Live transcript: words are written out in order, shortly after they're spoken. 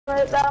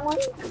Right, that one.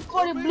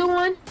 Oh, the blue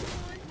one.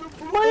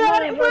 Why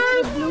are Somebody it go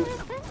to the first? blue.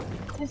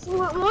 The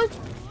smart one.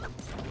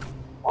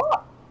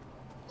 Oh.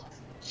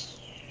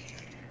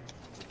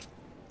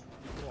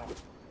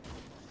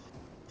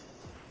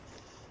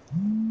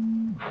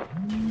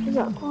 Is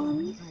that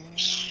fun?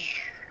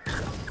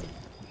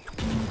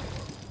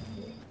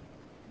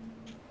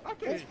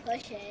 Let's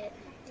push it.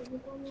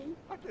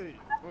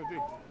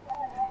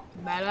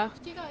 Bella.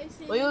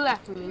 Where you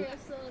left me?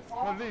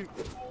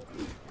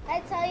 I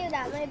tell you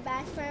that my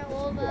best friend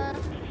over.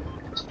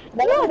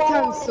 You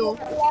think so?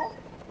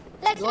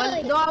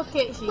 Literally. Don't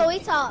catch you. Chloe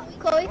talk.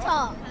 Chloe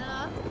talk.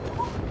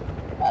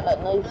 That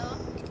look nice.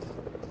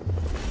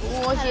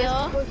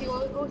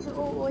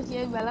 What's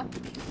your Bella?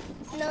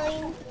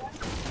 9.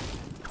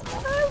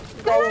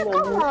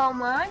 Come on,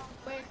 man.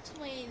 We're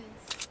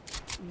twins.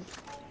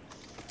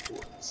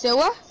 Say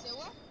what?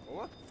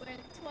 We're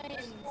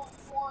twins.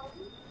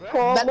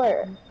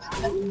 Colbert.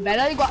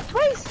 Bella, you got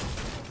twice.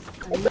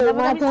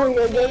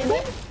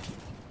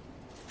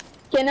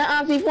 Can I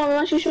ask you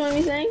what she's showing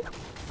me saying?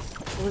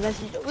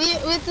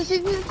 Wait till she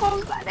call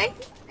me back, eh?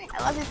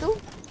 I love it too.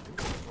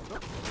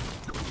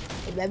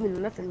 That means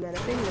nothing, man. I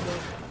think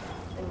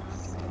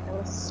that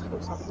was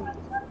something.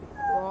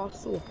 Wow,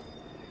 so.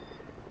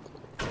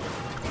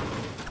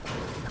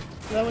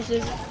 What was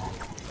this?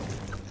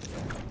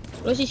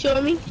 What's she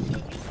showing me?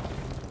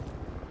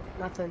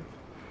 Nothing.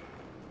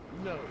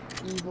 No.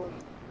 Evil.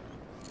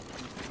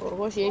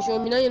 Oh, she ain't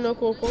showing me nothing, you know,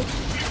 Coco.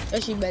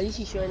 That's she belly,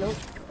 she showing out.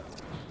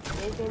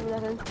 She ain't showing me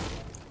nothing.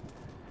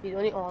 She's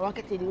only on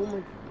rocket to the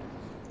woman.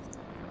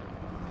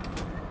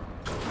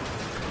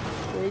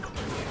 Wait.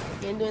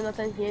 He ain't doing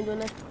nothing, he ain't doing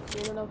nothing. He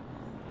ain't doing nothing.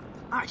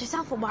 Alright, just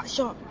out for back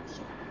shot.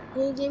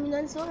 He ain't gave me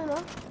nothing, so, you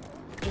know.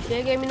 She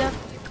ain't gave me nothing.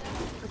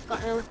 What's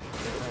going on?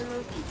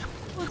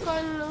 What's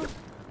going on?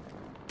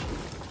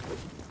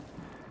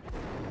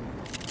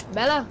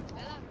 Bella.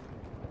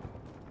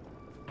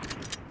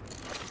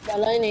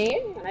 Bella in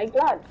here? I'm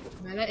glad.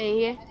 Bella ain't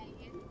here.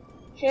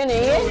 She in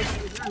here?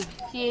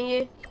 She ain't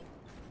here.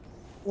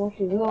 No,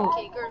 she's not.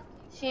 Okay, girl.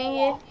 She ain't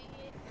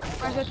here.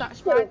 Press the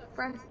touch,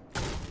 press.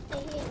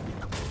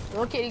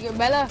 Okay, girl.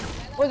 Bella,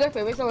 what's your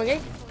favorite song, okay?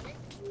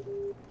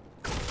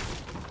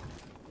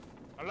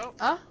 Hello?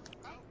 Huh?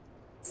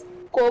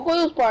 Coco,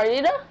 you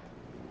party there?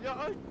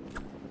 Yeah,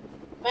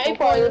 May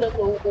party there,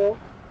 Coco.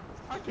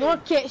 No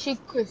catch she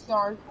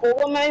Christian.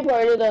 Coco, may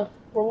party there.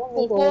 Promote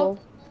me, Coco.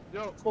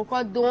 Yo.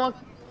 Coco don't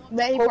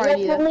make Coco,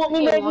 party. promote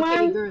me, big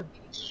man.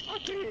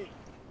 Okay.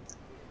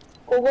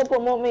 Coco,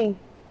 promote me.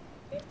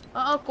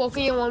 Coco,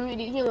 you want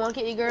me? You want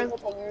to get the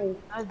girl?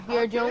 That's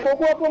beer jump.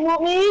 Coco,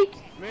 promote me.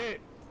 Man.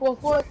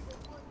 Coco,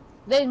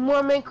 there's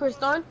more men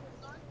Christian.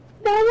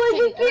 That was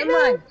you, Kitty,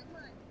 man.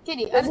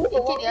 Kitty, other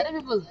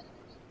people.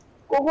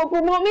 Coco,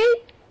 promote me.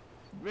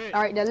 Man.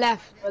 Alright, the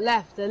left.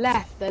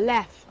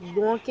 You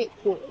don't kick,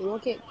 Coco. You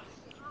don't kick.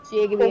 She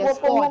ain't give me a Coco,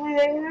 promote score. me,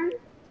 big man.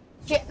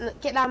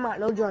 Kick that man,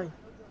 don't join.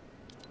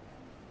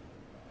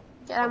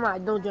 Kick that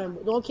man, don't join.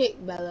 Don't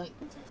kick, Bella.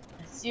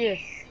 That's serious.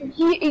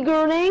 He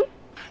girl name?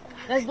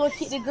 Let's go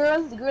kick the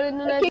girl. The girl in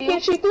the night. Kicking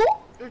she too?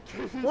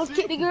 Don't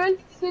kick the girl.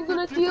 She's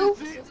gonna kill.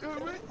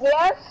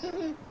 Yes.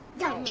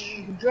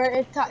 The girl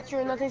ain't touch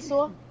her or nothing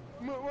so.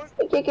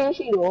 Kicking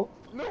she though.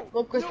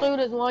 But Crystal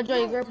doesn't want to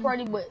join your girl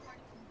party, but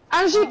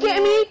And she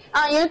kicked me.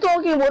 And you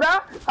talking about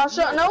her? I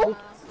shut now.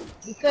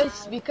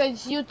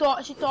 because she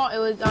thought it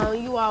was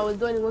you I was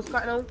doing it was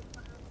cut now.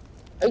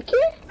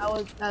 Okay. I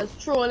was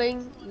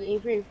trolling. You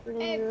ain't pretty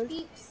freaking girl.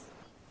 Peeps.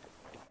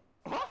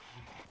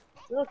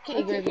 Don't kick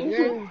the girl. The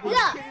girl.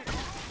 Look.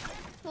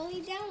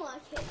 Chloe down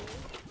watch it.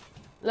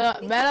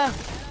 Look, Bella.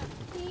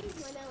 See?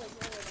 When I was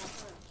younger,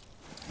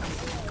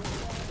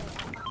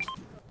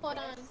 Hold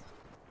on.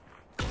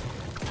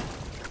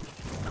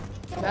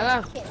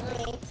 Bella.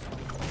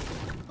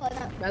 Hold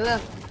on.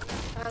 Bella.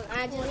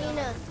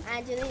 Angelina,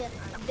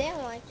 they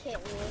want to kick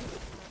me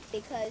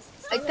because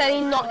I tell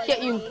you not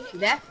kick you. See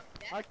that?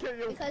 I kill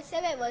you. Because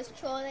Civet was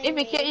trolling If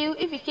he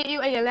kick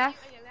you and you left.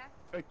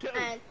 I kill you.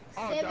 and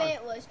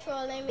Civet was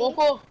trolling me.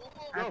 Coco.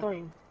 I told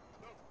him.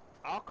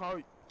 I'll call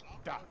you.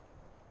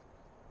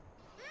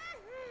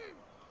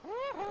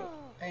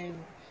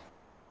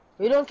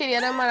 We don't kill the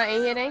other man that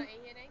ain't here then.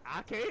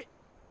 I can't.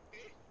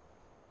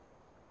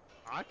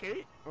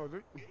 Oh,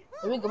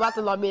 Let me go back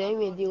to the lobby and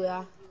we deal with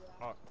that.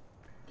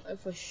 Oh.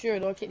 For sure,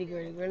 don't kill the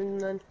girl. The girl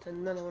none to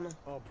none of them.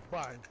 Oh,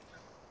 bye.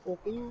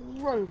 Coco, you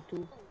run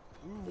to.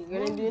 The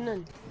girl ain't doing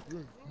none.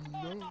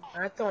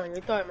 I thought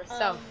it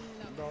myself.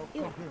 No,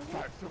 You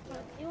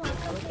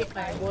want Don't kick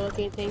my boy,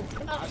 okay, thing.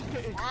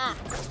 Ah.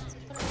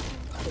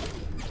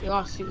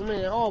 You see, woman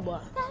and all,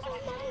 but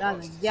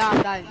that's a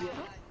job, that is it.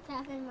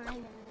 Having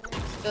mine.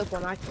 Up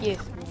on our kiss,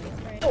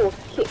 man. Oh,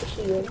 kick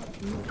she is.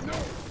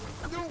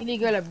 Give the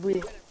girl a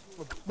break.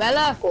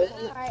 Bella!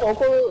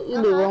 Coco,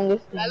 you the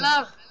wrongest thing.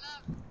 Bella!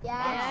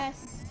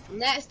 Yes.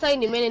 Next time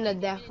the men in the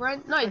death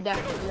run, not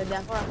death run, in the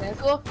death run,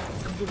 let's go.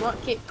 Do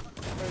not kick.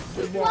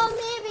 Well,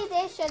 maybe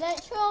they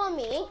shouldn't troll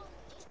me.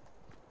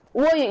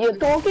 What, you're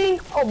talking?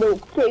 Oh,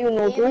 but okay, you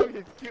know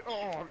too.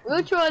 Oh,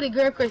 We'll throw the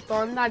girl,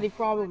 Crystal, not the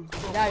problem.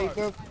 That the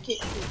girl kick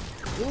you.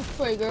 We'll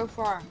throw the girl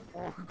far.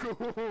 oh,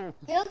 go.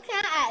 You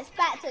can't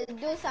expect to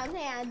do something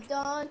and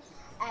don't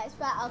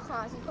expect a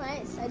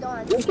consequence. I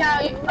don't You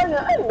can't, understand you.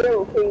 I'm very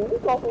okay. You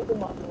talking too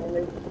much,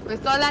 man.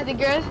 Crystal, like the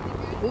girls,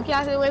 you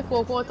can't say the way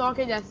Coco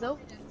talking just so.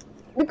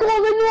 Because I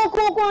know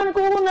Coco and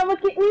Coco never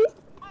kick me.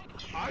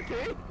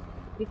 Okay.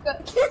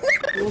 Because,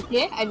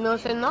 okay, I know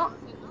say not.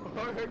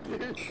 Okay.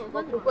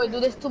 But Coco do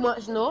this too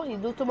much, no? He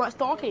do too much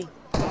talking.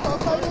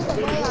 Coco, you the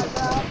boy or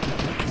girl?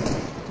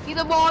 He's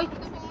a boy.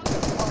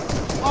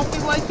 Off the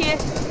boy kid.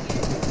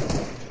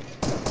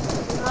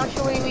 I'm not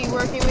sure what we're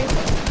working with.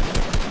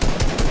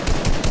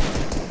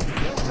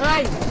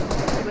 Right.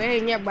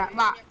 We're get back.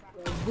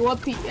 Go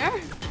up here.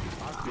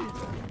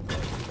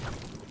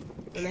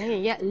 And I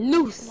can get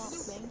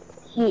loose.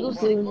 Loose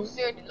here,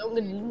 the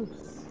longer the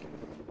loose.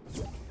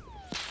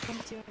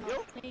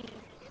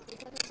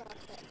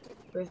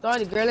 We start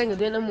the girl ain't gonna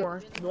do no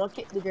more. Don't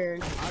kick the girl.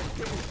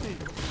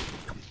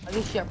 I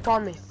think she a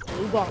promise. And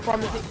you gotta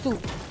promise it too.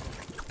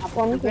 I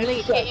promise The girl you.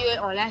 ain't kick you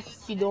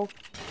unless she don't.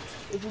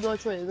 If you don't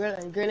throw the girl,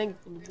 and the girl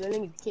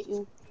ain't kick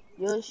you.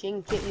 You know she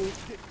ain't kick you.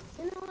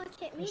 You know what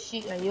kick me? And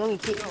she and you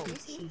ain't kick you.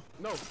 She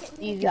No.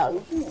 easy. Yeah. So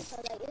like,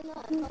 you know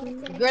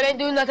what The girl ain't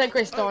doing nothing,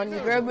 Kriston. The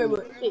girl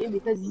will kick you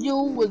because you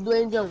was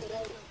doing jump.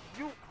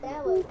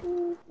 that would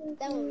remove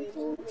me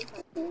from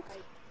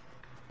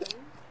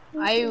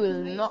I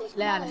will not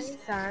let her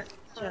start.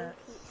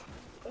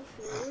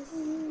 issues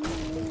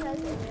because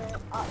when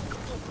you're up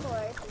to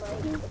course,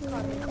 like the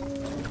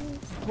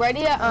comment.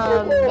 Ready up,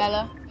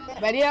 Bella.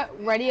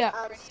 Ready up.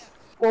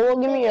 Coco,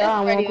 give me your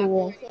arm, Ready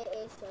Coco.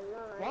 AKA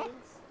Salons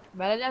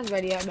Bella, just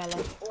ready up, Bella.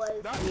 was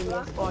You will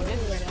blocking spawn,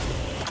 just ready up.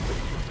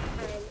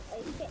 and I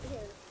hit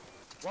him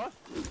What?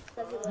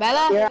 because he was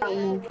Bella? Yeah. he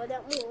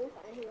wouldn't move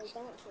and he was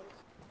bouncing.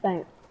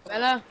 Thanks.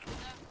 Bella.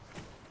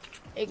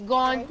 It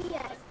gone. And he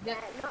had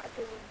not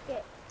to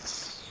get.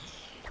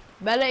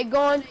 Bella, it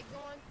gone.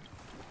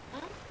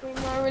 We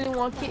don't really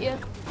want to kick you.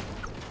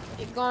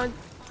 It gone.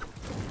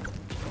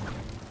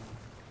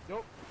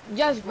 Nope.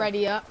 Just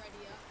ready up.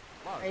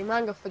 Hey,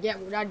 man, gonna forget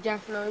what that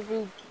just now. If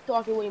you keep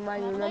talking with your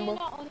mind, remember?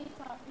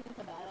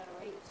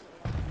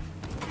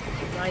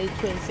 My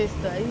twin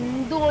sister.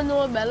 You don't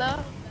know,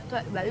 Bella.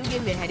 Bella, you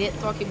give me a headache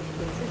talking with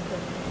your twin sister.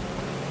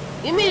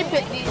 Give me the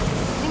pic.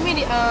 Give me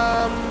the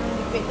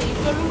pic that you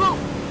swimming boat.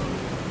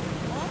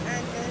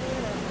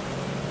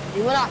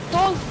 You want that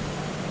toast?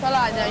 Tell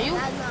her that you.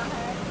 That's not her.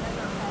 That's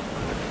not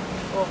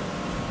her. Oh.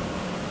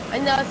 I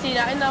never see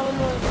that. I never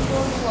know what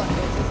your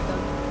sister.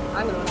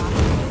 I know that.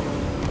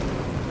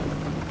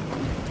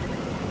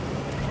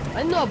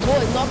 I know a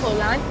boat is not for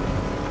land.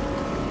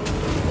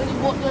 So the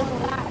boat doing for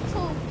that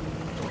too.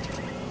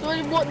 So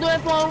the boat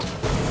doing for.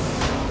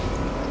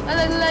 I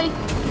like.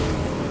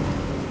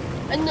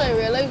 I know in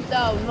real life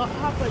that will not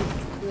happen.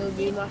 It will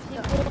be not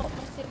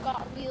stuff.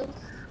 got wheels.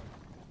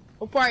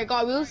 Oh, probably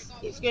got wheels.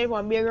 It's going for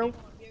a big room.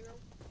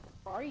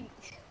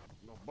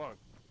 No bug.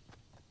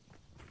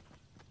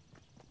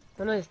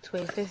 I know it's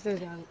twin sisters.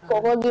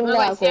 Coco, give me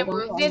that,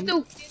 Coco. There's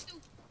two.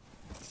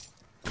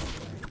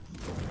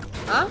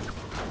 Huh?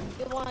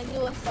 You want to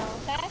do a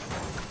sound test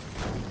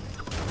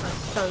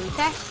Sound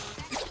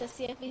test? to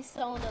see if we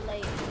sound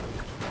alike.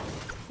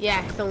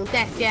 Yeah, sound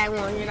test. Yeah, I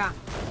want to hear that.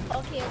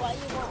 Okay, what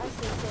you want us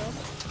to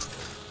do?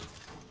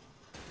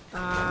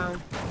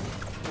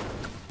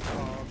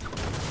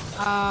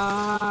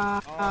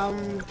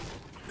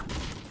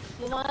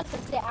 You want us to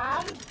say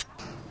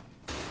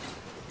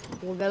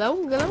Galão?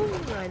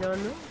 I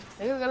don't know.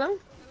 Are you galão?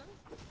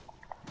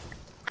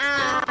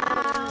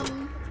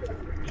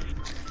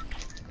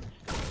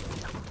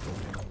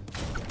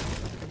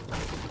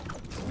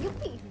 You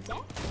beat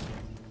that?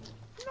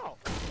 No.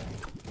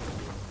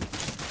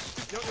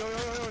 Yo.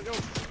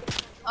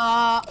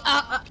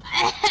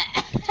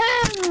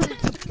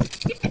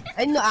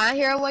 I know. I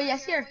hear what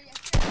yes here.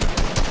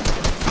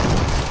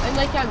 I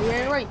know I can't be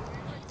hearing right.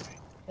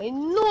 I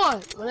know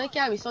when I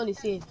can't be sound the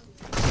same.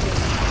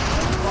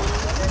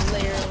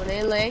 When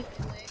they lay,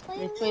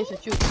 there's twins for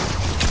shoot.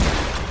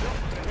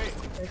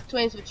 There's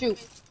twins for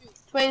shoot.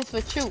 Twins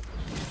for shoot.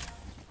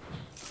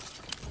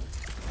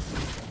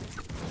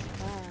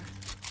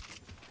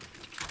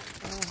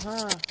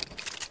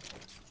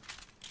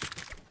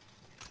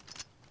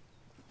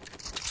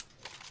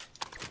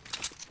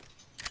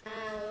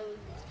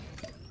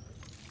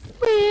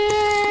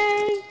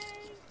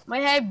 My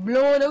head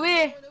blown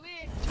away.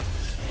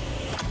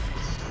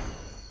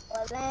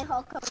 Well then,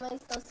 how come I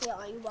still see it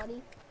on you,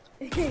 buddy?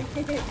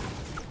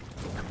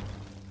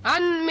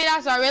 And me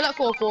that's a real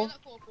Coco.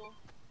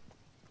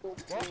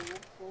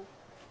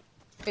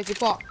 50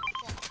 pop.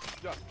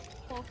 Yeah.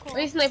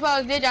 What is sniper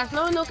out there just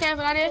now? No care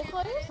for that there?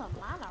 Coco, there's a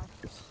lot of.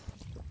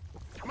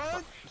 Come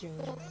on.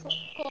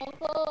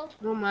 Coco.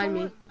 Don't mind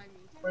me.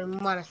 Or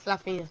mother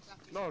slapping you.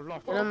 No,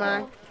 lost. You don't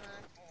mind.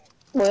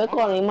 Boy, you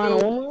calling man,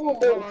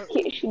 woman.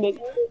 Kick she make.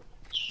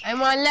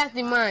 I'm on left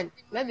the man.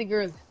 Let the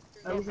girl.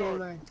 I'm saying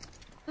man.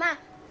 Ma,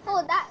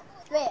 who that?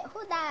 Wait,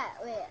 who that?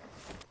 Wait.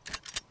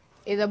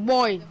 It's a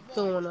boy,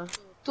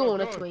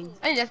 two twins.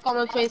 I just call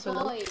them twins for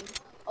now. Boy.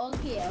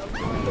 Okay.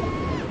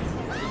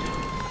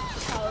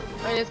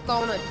 I just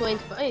call them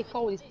twins. I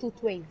call these two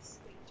twins.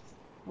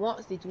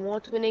 What's this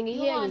one twin in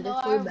You here? wanna You know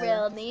just our feel better.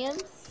 real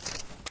names?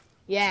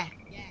 Yeah.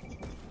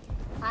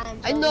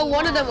 I know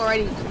one of them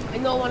already. I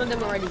know one of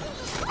them already.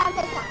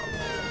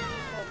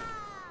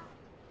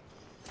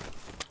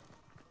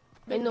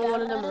 I know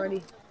one of them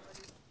already.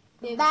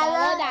 The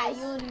Bella that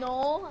you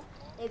know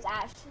is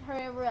actually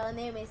her real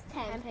name is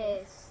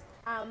Tempest.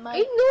 I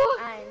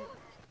know. And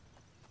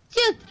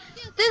Shit,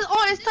 this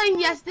all this time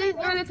yesterday,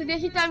 earlier today,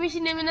 she told me she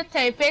named a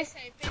Tempest.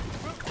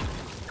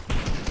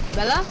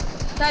 Bella,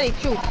 tell the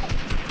truth.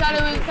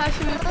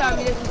 Tell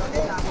me this.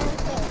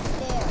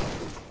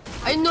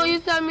 I know you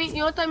tell me,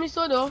 you don't tell me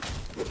so though.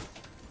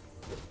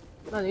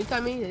 No, you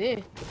tell me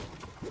today.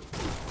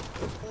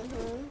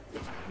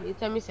 You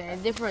tell me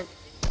something different.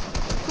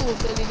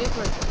 Totally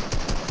different.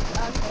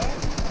 okay.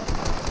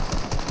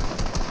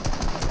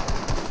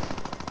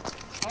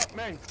 Oh,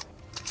 man.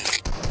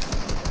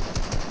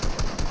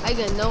 I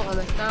can no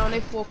understand when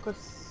they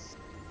focus.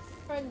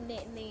 Her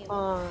nickname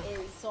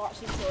is what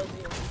she told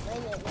you.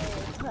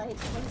 My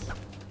nickname is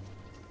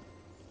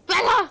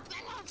Bella!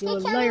 He You're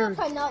a can't liar. even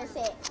pronounce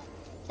it.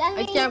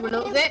 I can't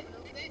pronounce it.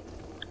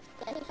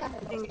 Yeah, he can't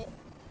pronounce it.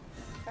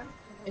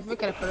 If we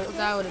could have pronounced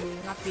that, I would have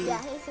been happy.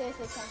 Yeah, he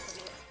seriously can't pronounce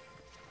it.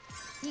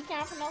 You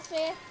can't pronounce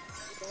it?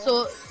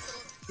 So,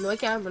 no, I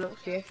can't pronounce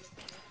it.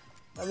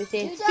 Let me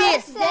say You fear.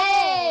 just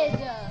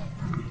said!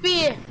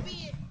 Fear.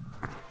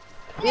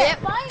 Yeah, Yep.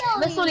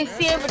 finally! That's only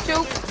saying for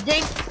you.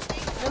 Jinx.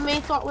 The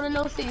main thought when I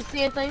know say the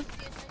same thing.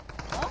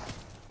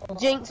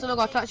 Jinx, so I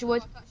gotta touch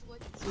wood.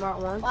 Smart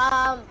one.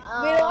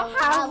 We don't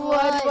have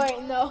wood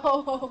right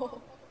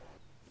now.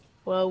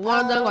 Well, one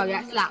of them gonna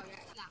get slapped.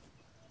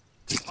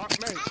 Oh,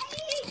 man.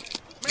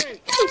 Man.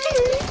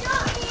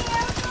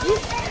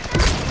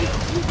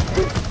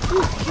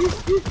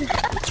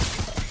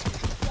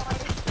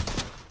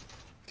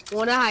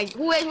 Wanna hide?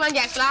 Who is one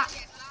get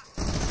slapped?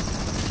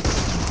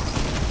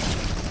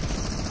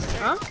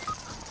 Huh?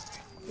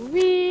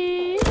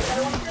 We.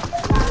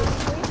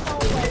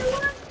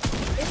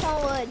 It's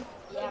on wood.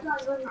 Yeah.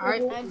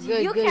 Alright, And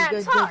good, you good, can't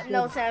good, talk, good,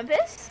 no good.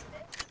 Tempest.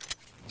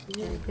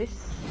 This.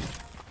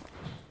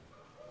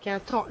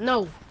 Can't talk,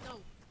 no.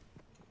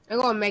 I'm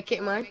gonna make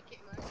it, man.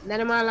 Let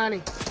him out,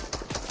 Lonnie.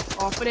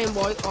 Off of them,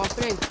 boy. Off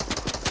of them.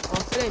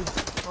 Off of them.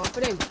 Off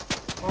of them.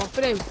 Off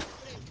of them.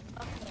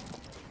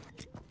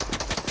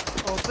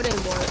 Off of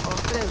them, boy.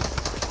 Off of them.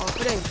 Off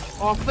of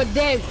them. Off of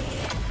them.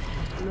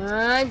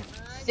 Man.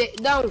 Sit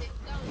down.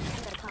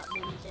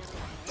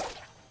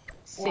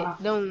 Sit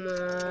down,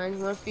 man. You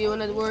wanna feel when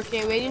the work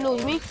ain't ready? You know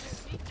me.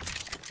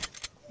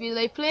 Feel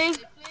like playing?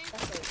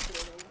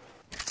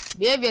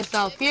 Behave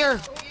yourself here.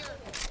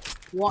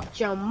 Watch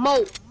your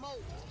mouth.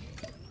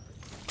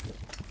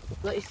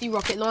 Let you see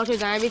rocket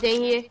launchers and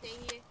everything here.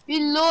 Be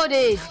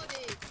loaded.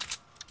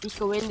 You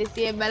can win this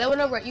here, Bella.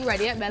 Whenever you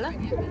ready yet, Bella?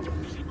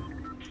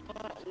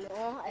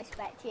 No, I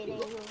spectating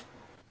you.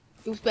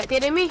 You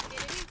spectating me?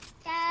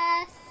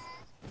 Yes.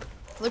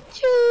 What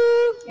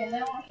you?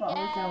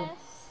 Yes.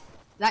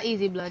 That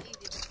easy, blood.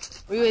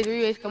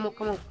 Reways. Come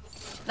on.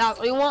 That's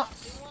what you want?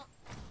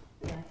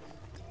 Yeah.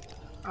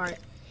 Alright,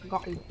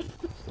 got you.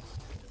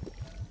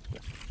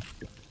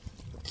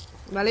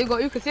 Bella, you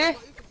got you, can see?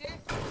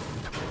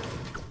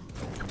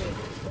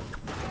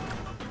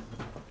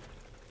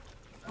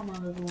 Come on,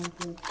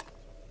 everyone.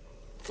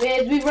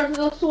 Wait, we versus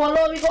the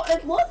swallow, we got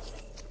it, what?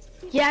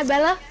 Yeah,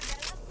 Bella.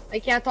 I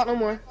can't talk no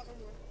more.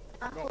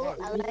 I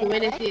You can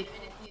win this here.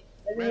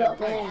 Let me look,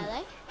 man.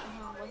 like.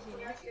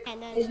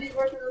 And then Is we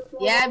versus the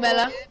swallow? Yeah,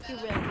 Bella.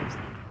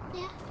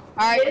 yeah.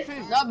 Alright,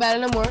 not Bella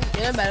no more.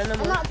 You're not Bella no I'm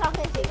more. not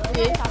talking to you. I'm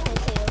not talking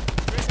to you.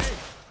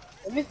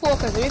 Let me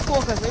focus.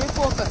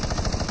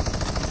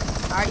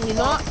 Alright, she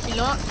not.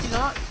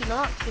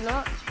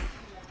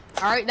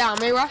 Alright, down,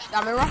 me rush.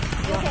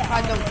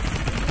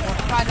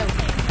 Try them.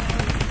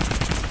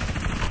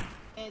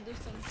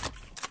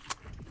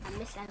 I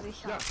miss every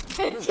shot.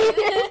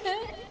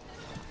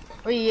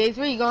 Where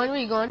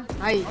you going?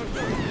 Aye.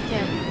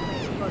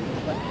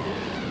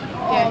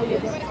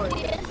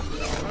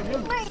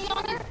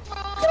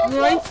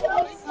 Nice.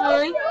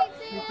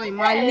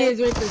 My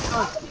laser into the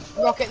sun.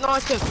 Rocket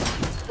launcher.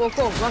 Go,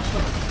 rush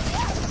her.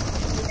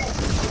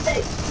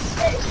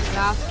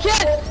 Last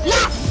kill!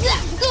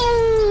 Let's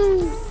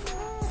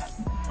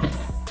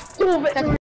go!